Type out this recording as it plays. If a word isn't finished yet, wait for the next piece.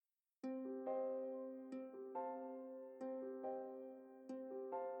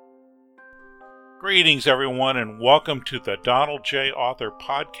Greetings, everyone, and welcome to the Donald J. Author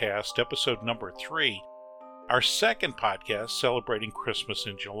Podcast, episode number 3, our second podcast celebrating Christmas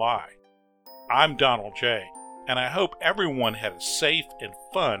in July. I'm Donald J., and I hope everyone had a safe and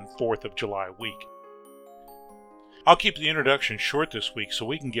fun 4th of July week. I'll keep the introduction short this week so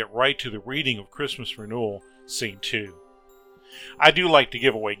we can get right to the reading of Christmas Renewal, Scene 2. I do like to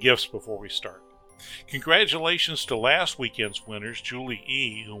give away gifts before we start. Congratulations to last weekend's winners, Julie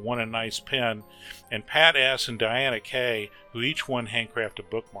E., who won a nice pen, and Pat S. and Diana K., who each won handcrafted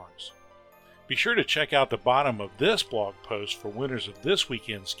bookmarks. Be sure to check out the bottom of this blog post for winners of this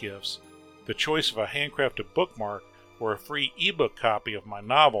weekend's gifts, the choice of a handcrafted bookmark or a free ebook copy of my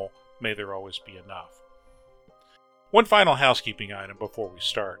novel, May There Always Be Enough. One final housekeeping item before we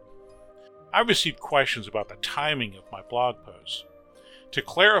start. I received questions about the timing of my blog posts. To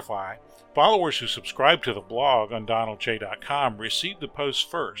clarify, followers who subscribe to the blog on donaldj.com receive the posts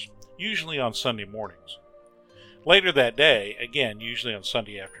first, usually on Sunday mornings. Later that day, again usually on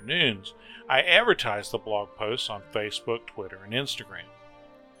Sunday afternoons, I advertise the blog posts on Facebook, Twitter, and Instagram.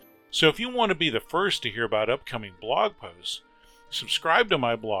 So if you want to be the first to hear about upcoming blog posts, subscribe to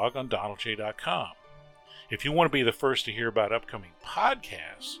my blog on donaldj.com. If you want to be the first to hear about upcoming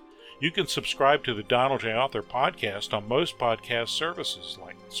podcasts, you can subscribe to the Donald J. Author Podcast on most podcast services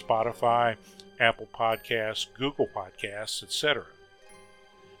like Spotify, Apple Podcasts, Google Podcasts, etc.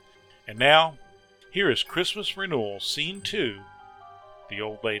 And now, here is Christmas Renewal, Scene 2, The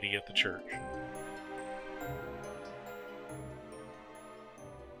Old Lady at the Church.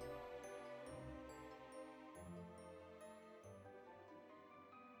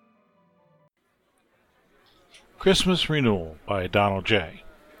 Christmas Renewal by Donald J.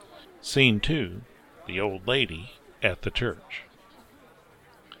 Scene 2, The Old Lady at the Church.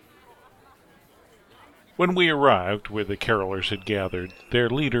 When we arrived where the carolers had gathered, their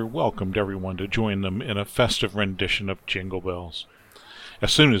leader welcomed everyone to join them in a festive rendition of Jingle Bells.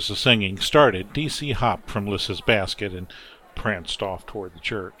 As soon as the singing started, DC hopped from Lissa's basket and pranced off toward the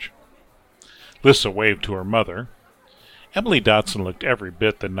church. Lissa waved to her mother. Emily Dotson looked every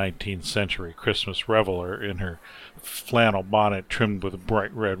bit the 19th century Christmas reveler in her flannel bonnet trimmed with a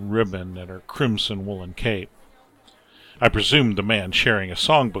bright red ribbon and her crimson woolen cape. I presumed the man sharing a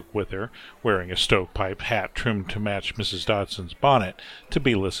songbook with her, wearing a stovepipe hat trimmed to match Mrs. Dotson's bonnet, to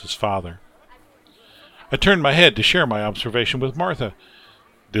be Lissa's father. I turned my head to share my observation with Martha.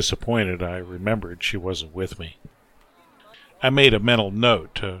 Disappointed, I remembered she wasn't with me. I made a mental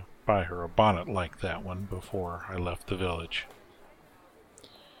note to buy her a bonnet like that one before I left the village.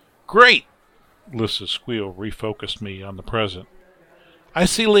 Great! Lissa's squeal refocused me on the present. I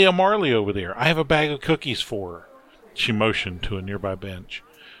see Leah Marley over there. I have a bag of cookies for her. She motioned to a nearby bench.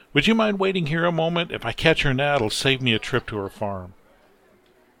 Would you mind waiting here a moment? If I catch her now, it'll save me a trip to her farm.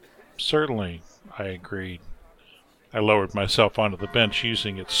 Certainly, I agreed. I lowered myself onto the bench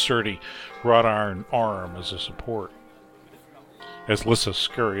using its sturdy wrought iron arm as a support. As Lissa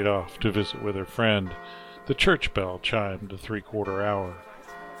scurried off to visit with her friend, the church bell chimed the 3/4 hour.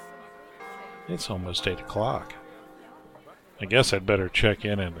 It's almost 8 o'clock. I guess I'd better check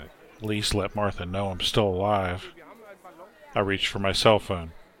in and at least let Martha know I'm still alive. I reached for my cell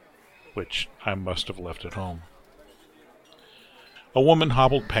phone, which I must have left at home. A woman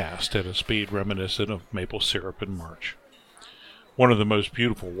hobbled past at a speed reminiscent of maple syrup in March. One of the most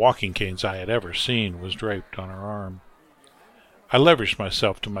beautiful walking canes I had ever seen was draped on her arm. I leveraged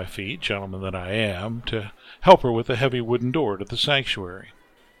myself to my feet, gentleman that I am, to help her with the heavy wooden door to the sanctuary.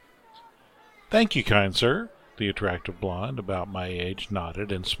 Thank you, kind sir. The attractive blonde, about my age,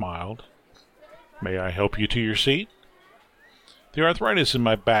 nodded and smiled. May I help you to your seat? The arthritis in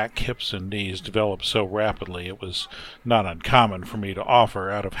my back, hips, and knees developed so rapidly it was not uncommon for me to offer,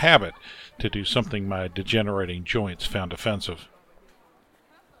 out of habit, to do something my degenerating joints found offensive.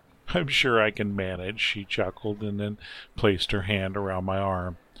 I'm sure I can manage, she chuckled, and then placed her hand around my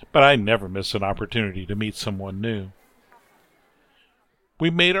arm. But I never miss an opportunity to meet someone new. We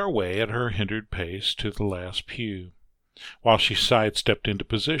made our way at her hindered pace to the last pew. While she sidestepped into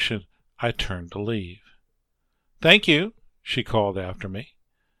position, I turned to leave. Thank you, she called after me.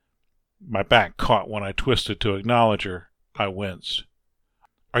 My back caught when I twisted to acknowledge her. I winced.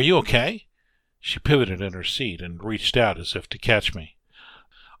 Are you okay? She pivoted in her seat and reached out as if to catch me.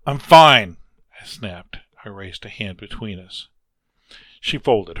 I'm fine, I snapped. I raised a hand between us. She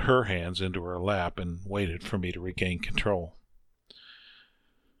folded her hands into her lap and waited for me to regain control.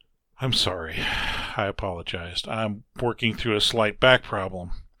 I'm sorry, I apologized. I'm working through a slight back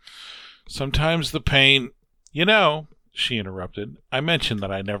problem. Sometimes the pain... You know, she interrupted, I mentioned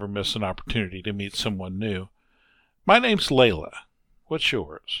that I never miss an opportunity to meet someone new. My name's Layla. What's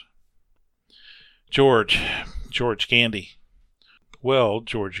yours? George Gandy. Well,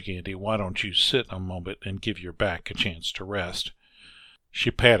 George Gandy, why don't you sit a moment and give your back a chance to rest? She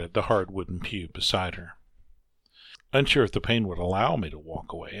patted the hard wooden pew beside her. Unsure if the pain would allow me to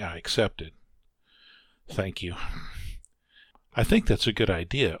walk away, I accepted. Thank you. I think that's a good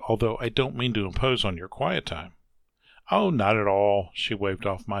idea, although I don't mean to impose on your quiet time. Oh, not at all, she waved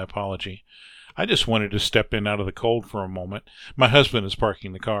off my apology. I just wanted to step in out of the cold for a moment. My husband is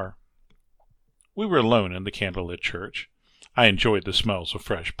parking the car. We were alone in the candlelit church. I enjoyed the smells of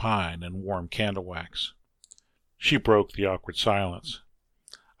fresh pine and warm candle wax. She broke the awkward silence.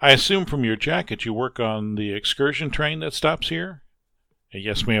 I assume from your jacket you work on the excursion train that stops here?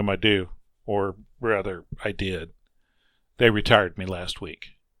 Yes, ma'am, I do. Or, rather, I did. They retired me last week.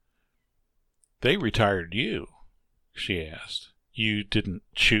 They retired you? She asked. You didn't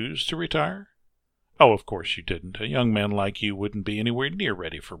choose to retire? Oh, of course you didn't. A young man like you wouldn't be anywhere near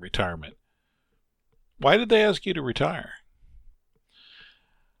ready for retirement. Why did they ask you to retire?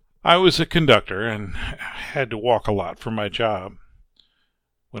 I was a conductor and had to walk a lot for my job.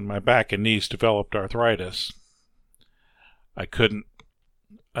 When my back and knees developed arthritis, I couldn't.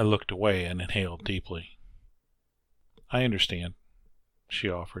 I looked away and inhaled deeply. I understand, she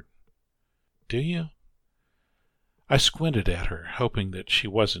offered. Do you? I squinted at her, hoping that she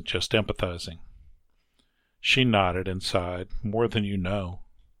wasn't just empathizing. She nodded and sighed. More than you know.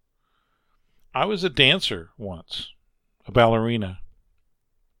 I was a dancer once, a ballerina.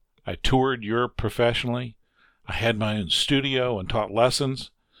 I toured Europe professionally. I had my own studio and taught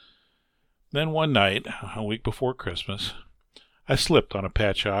lessons. Then one night, a week before Christmas, I slipped on a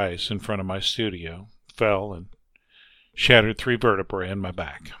patch of ice in front of my studio, fell, and shattered 3 vertebrae in my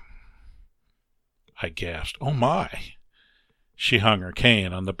back. I gasped, "Oh my!" She hung her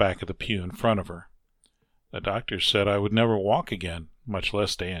cane on the back of the pew in front of her. The doctors said I would never walk again, much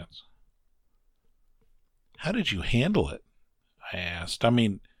less dance. How did you handle it? I asked. I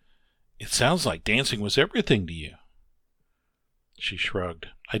mean, it sounds like dancing was everything to you. She shrugged.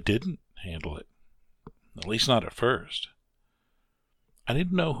 I didn't handle it. At least not at first. I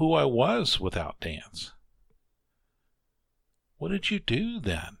didn't know who I was without dance. What did you do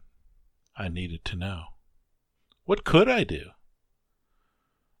then? I needed to know. What could I do?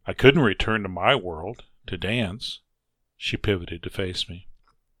 I couldn't return to my world, to dance. She pivoted to face me.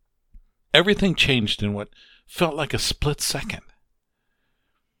 Everything changed in what felt like a split second.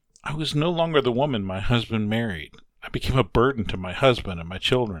 I was no longer the woman my husband married. I became a burden to my husband and my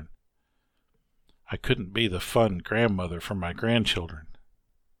children. I couldn't be the fun grandmother for my grandchildren.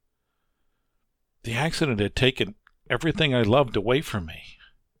 The accident had taken everything I loved away from me,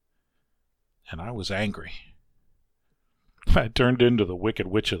 and I was angry. I turned into the Wicked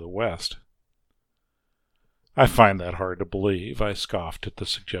Witch of the West. I find that hard to believe, I scoffed at the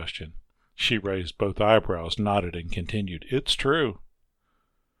suggestion. She raised both eyebrows, nodded, and continued, It's true.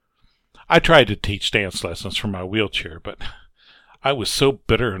 I tried to teach dance lessons from my wheelchair, but I was so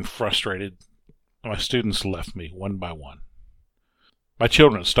bitter and frustrated, my students left me one by one. My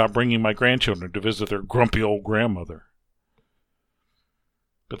children stopped bringing my grandchildren to visit their grumpy old grandmother.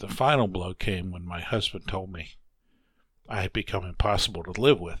 But the final blow came when my husband told me I had become impossible to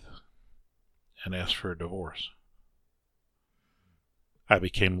live with and asked for a divorce. I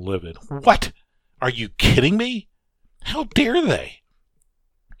became livid. What? Are you kidding me? How dare they?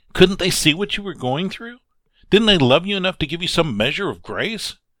 Couldn't they see what you were going through? Didn't they love you enough to give you some measure of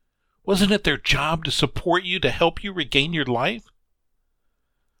grace? Wasn't it their job to support you, to help you regain your life?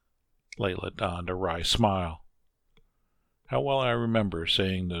 Layla donned a wry smile. How well I remember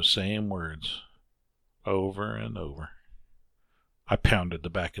saying those same words over and over. I pounded the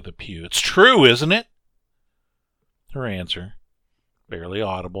back of the pew. It's true, isn't it? Her answer, barely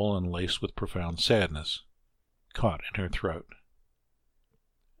audible and laced with profound sadness, caught in her throat.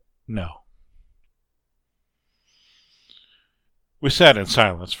 No. We sat in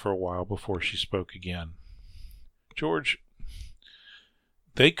silence for a while before she spoke again. George,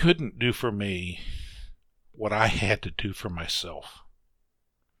 they couldn't do for me what I had to do for myself.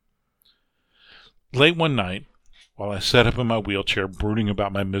 Late one night, while I sat up in my wheelchair brooding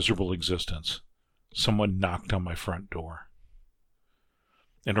about my miserable existence, someone knocked on my front door.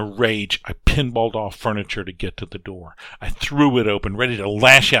 In a rage, I pinballed off furniture to get to the door. I threw it open, ready to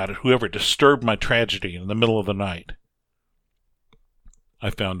lash out at whoever disturbed my tragedy in the middle of the night. I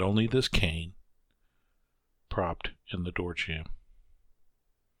found only this cane propped in the door jamb.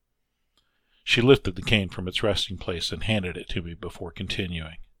 She lifted the cane from its resting place and handed it to me before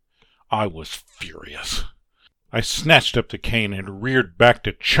continuing. I was furious. I snatched up the cane and reared back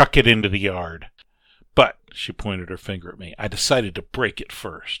to chuck it into the yard. But, she pointed her finger at me, I decided to break it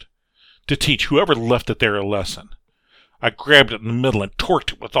first. to teach whoever left it there a lesson. I grabbed it in the middle and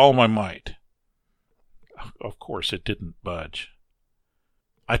torqued it with all my might. Of course, it didn't budge.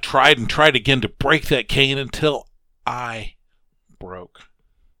 I tried and tried again to break that cane until I broke.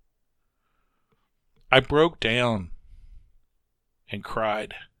 I broke down and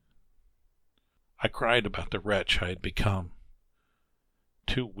cried. I cried about the wretch I had become,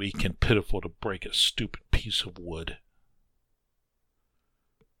 too weak and pitiful to break a stupid piece of wood.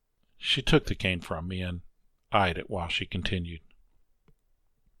 She took the cane from me and eyed it while she continued.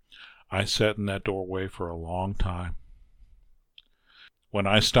 I sat in that doorway for a long time. When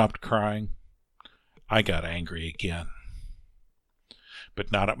I stopped crying, I got angry again.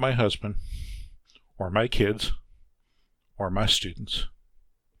 But not at my husband, or my kids, or my students.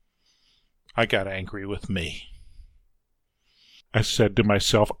 I got angry with me. I said to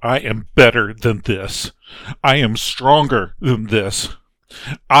myself, I am better than this. I am stronger than this.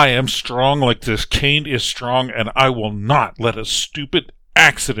 I am strong like this cane is strong, and I will not let a stupid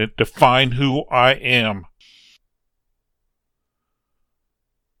accident define who I am.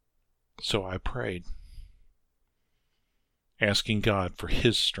 So I prayed, asking God for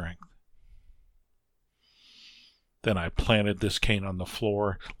His strength. Then I planted this cane on the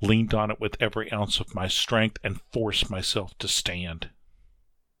floor, leaned on it with every ounce of my strength, and forced myself to stand.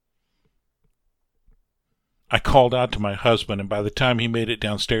 I called out to my husband, and by the time he made it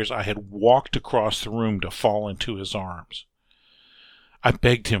downstairs, I had walked across the room to fall into his arms. I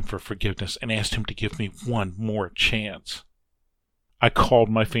begged him for forgiveness and asked him to give me one more chance. I called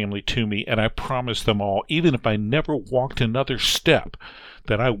my family to me, and I promised them all, even if I never walked another step,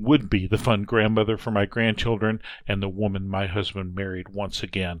 that I would be the fun grandmother for my grandchildren and the woman my husband married once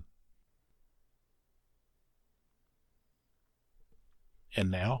again.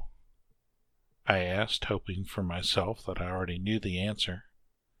 And now? I asked, hoping for myself that I already knew the answer.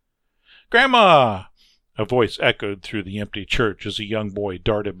 "Grandma!" A voice echoed through the empty church as a young boy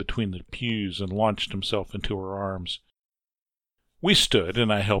darted between the pews and launched himself into her arms. We stood,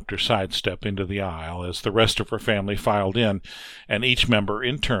 and I helped her sidestep into the aisle as the rest of her family filed in, and each member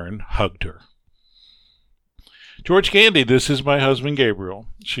in turn hugged her. "George Candy, this is my husband Gabriel."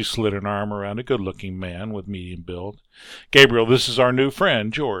 She slid an arm around a good-looking man with medium build. "Gabriel, this is our new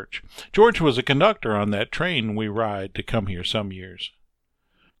friend, George. George was a conductor on that train we ride to come here some years."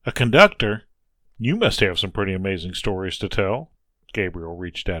 "A conductor? You must have some pretty amazing stories to tell." Gabriel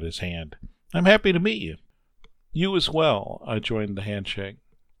reached out his hand. "I'm happy to meet you." "You as well," I joined the handshake.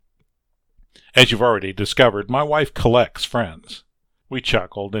 "As you've already discovered, my wife collects friends." We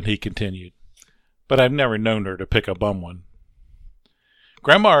chuckled, and he continued, "But I've never known her to pick a bum one."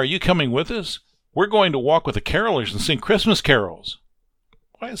 "Grandma, are you coming with us? We're going to walk with the carolers and sing Christmas carols."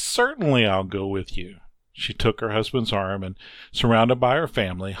 "Why, certainly I'll go with you." She took her husband's arm and, surrounded by her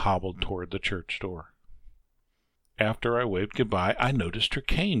family, hobbled toward the church door. After I waved goodbye, I noticed her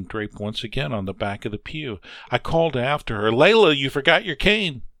cane draped once again on the back of the pew. I called after her, "Layla, you forgot your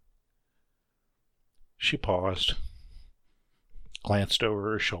cane." She paused, glanced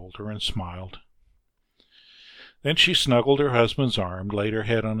over her shoulder, and smiled. Then she snuggled her husband's arm, laid her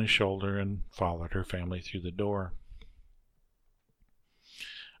head on his shoulder, and followed her family through the door.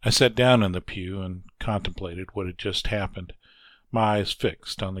 I sat down in the pew and contemplated what had just happened, my eyes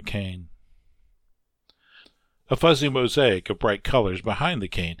fixed on the cane. A fuzzy mosaic of bright colors behind the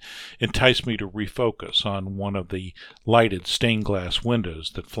cane enticed me to refocus on one of the lighted stained glass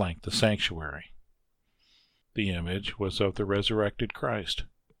windows that flanked the sanctuary. The image was of the resurrected Christ.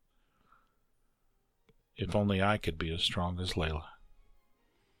 If only I could be as strong as Layla.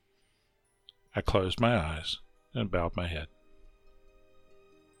 I closed my eyes and bowed my head.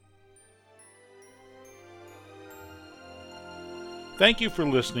 Thank you for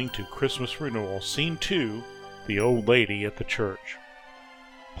listening to Christmas Renewal, Scene 2, The Old Lady at the Church.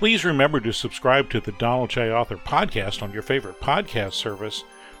 Please remember to subscribe to the Donald J. Author podcast on your favorite podcast service,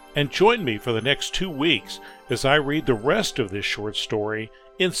 and join me for the next 2 weeks as I read the rest of this short story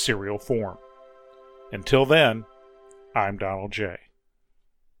in serial form. Until then, I'm Donald J.